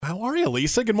How are you,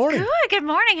 Lisa? Good morning. Good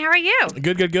morning. How are you?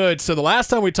 Good. So the last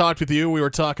time we talked with you, we were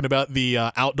talking about the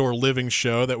outdoor living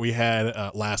show that we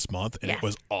had last month, and It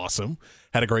was awesome.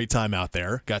 Had a great time out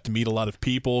there. Got to meet a lot of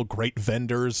people, great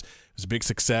vendors. It was a big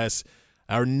success.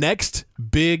 Our next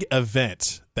big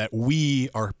event that we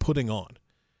are putting on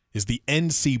is the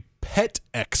NC Pet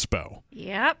Expo.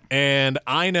 Yep. And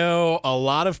I know a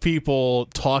lot of people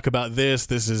talk about this.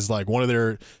 This is like one of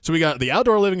their... So we got the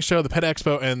outdoor living show, the Pet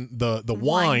Expo, and the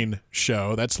wine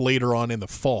show. That's later on in the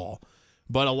fall.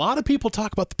 But a lot of people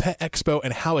talk about the Pet Expo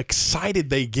and how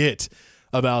excited they get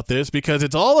about this because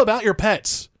it's all about your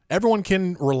pets. Everyone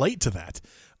can relate to that.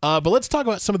 But let's talk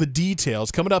about some of the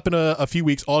details. Coming up in a few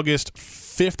weeks, August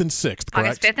 5th and 6th, correct?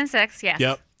 August 5th and 6th, yes.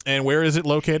 Yep. And where is it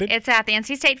located? It's at the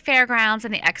NC State Fairgrounds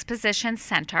in the Exposition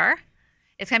Center.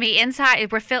 It's going to be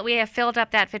inside. We have filled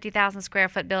up that 50,000 square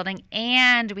foot building,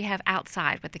 and we have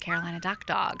outside with the Carolina Duck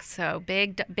Dogs. So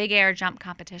big air jump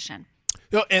competition.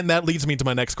 And that leads me to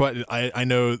my next question. I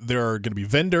know there are going to be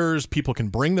vendors. People can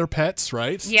bring their pets,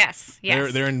 right? Yes.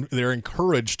 They're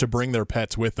encouraged to bring their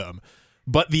pets with them.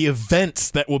 But the events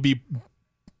that will be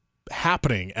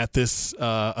happening at this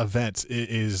event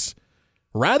is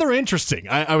rather interesting.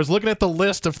 I was looking at the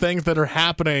list of things that are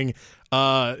happening.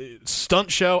 Stunt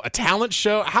show, a talent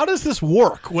show. How does this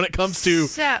work when it comes to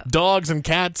dogs and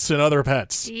cats and other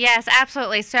pets? Yes,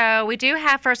 absolutely. So we do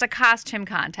have first a costume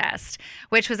contest,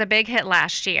 which was a big hit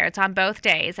last year. It's on both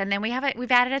days. And then we've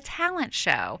added a talent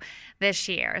show this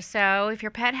year. So if your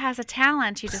pet has a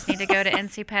talent, you just need to go to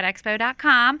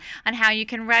ncpetexpo.com on how you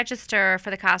can register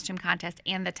for the costume contest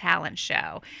and the talent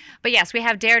show. But yes, we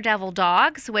have Daredevil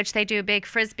dogs, which they do big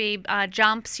frisbee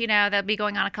jumps, they'll be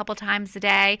going on a couple times a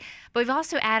day. But we've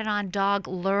also added on dog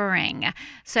luring.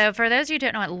 So for those of you who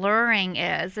don't know what luring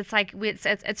is,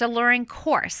 it's a luring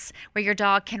course where your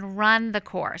dog can run the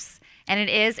course. And it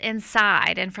is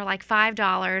inside. And for like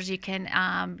 $5, you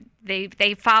can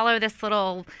they follow this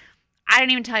little... I don't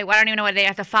even know what they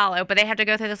have to follow, but they have to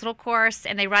go through this little course,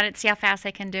 and they run it to see how fast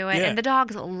they can do it. Yeah. And the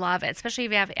dogs love it, especially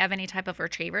if you have any type of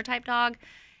retriever-type dog.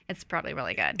 It's probably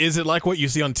really good. Is it like what you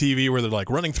see on TV where they're like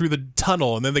running through the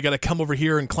tunnel, and then they got to come over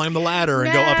here and climb the ladder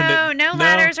and go up and down? No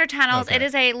ladders or tunnels. Okay. It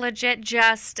is a legit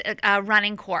just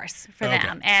running course for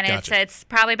them. And it's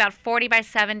probably about 40 by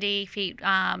 70 feet,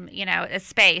 a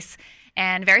space.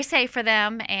 And very safe for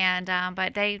them,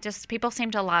 but people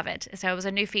seem to love it. So it was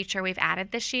a new feature we've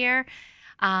added this year.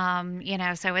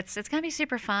 So it's going to be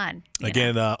super fun.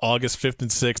 Again, August 5th and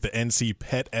 6th, the NC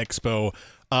Pet Expo.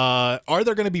 Are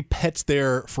there going to be pets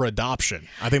there for adoption?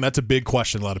 I think that's a big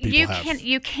question a lot of people have.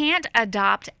 You can't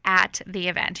adopt at the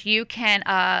event. You can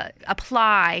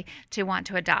apply to want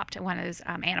to adopt one of those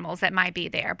animals that might be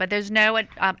there, but there's no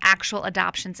actual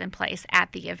adoptions in place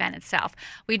at the event itself.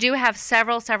 We do have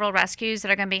several rescues that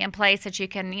are going to be in place that you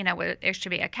can, there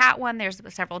should be a cat one. There's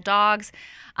several dogs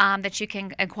that you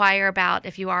can inquire about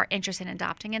if you are interested in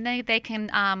adopting, and they can,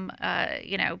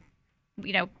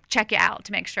 check you out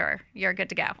to make sure you're good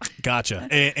to go. Gotcha.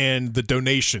 And the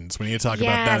donations, we need to talk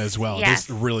about that as well. Yes. This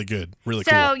is really good, really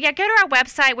cool. So, go to our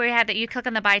website where we have that. You click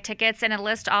on the buy tickets, and it'll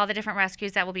list all the different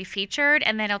rescues that will be featured,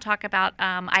 and then it'll talk about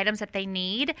items that they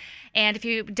need. And if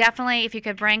you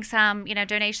could bring some,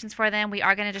 donations for them, we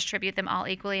are going to distribute them all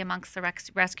equally amongst the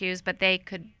rescues, but they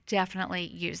could definitely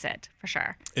use it for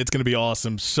sure. It's going to be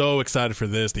awesome. So excited for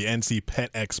this. The NC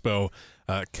Pet Expo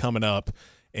coming up.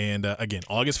 And again,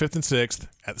 August 5th and 6th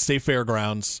at the State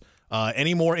Fairgrounds.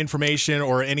 Any more information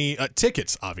or any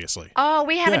tickets, obviously? Oh,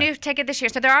 we have a new ticket this year.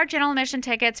 So there are general admission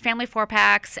tickets, family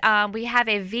 4-packs. We have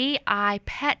a VI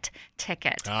Pet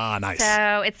ticket. Ah, nice.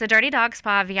 So it's the Dirty Dog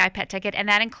Spa VI Pet ticket, and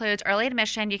that includes early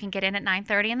admission. You can get in at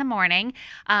 9:30 in the morning.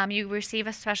 You receive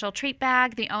a special treat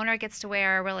bag. The owner gets to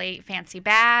wear a really fancy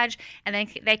badge, and then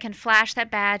they can flash that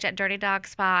badge at Dirty Dog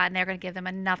Spa, and they're going to give them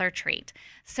another treat.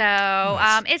 So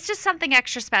nice. It's just something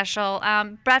extra special.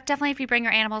 But definitely if you bring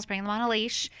your animals, bring them on a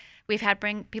leash. We've had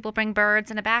people bring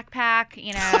birds in a backpack,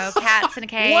 cats in a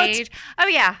cage. What? Oh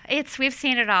yeah, we've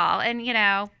seen it all, and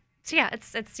so yeah,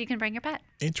 it's you can bring your pet.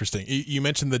 Interesting. You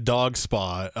mentioned the dog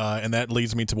spa, and that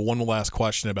leads me to one last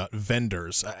question about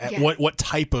vendors. What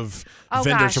type of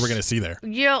vendors are we going to see there?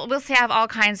 We'll have all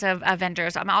kinds of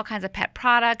vendors, all kinds of pet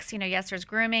products. Yes, there's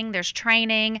grooming, there's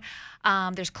training,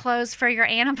 there's clothes for your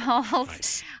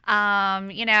animals.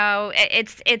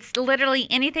 Nice. It's literally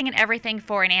anything and everything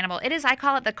for an animal. I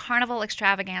call it the carnival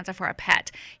extravaganza for a pet.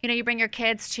 You bring your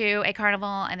kids to a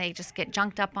carnival and they just get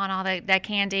junked up on all that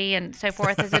candy and so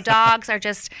forth. As the dogs are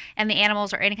and the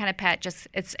animals or any kind of pet,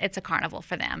 it's a carnival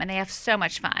for them, and they have so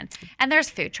much fun. And there's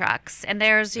food trucks, and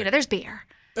there's there's beer.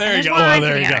 There you there's go. wine Oh, for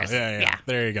there the you go. owners. Yeah.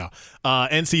 There you go.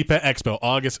 NC Pet Expo,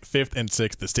 August 5th and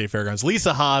 6th at State Fairgrounds.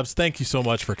 Lisa Hobbs, thank you so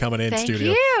much for coming in Thank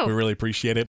studio. you. We really appreciate it.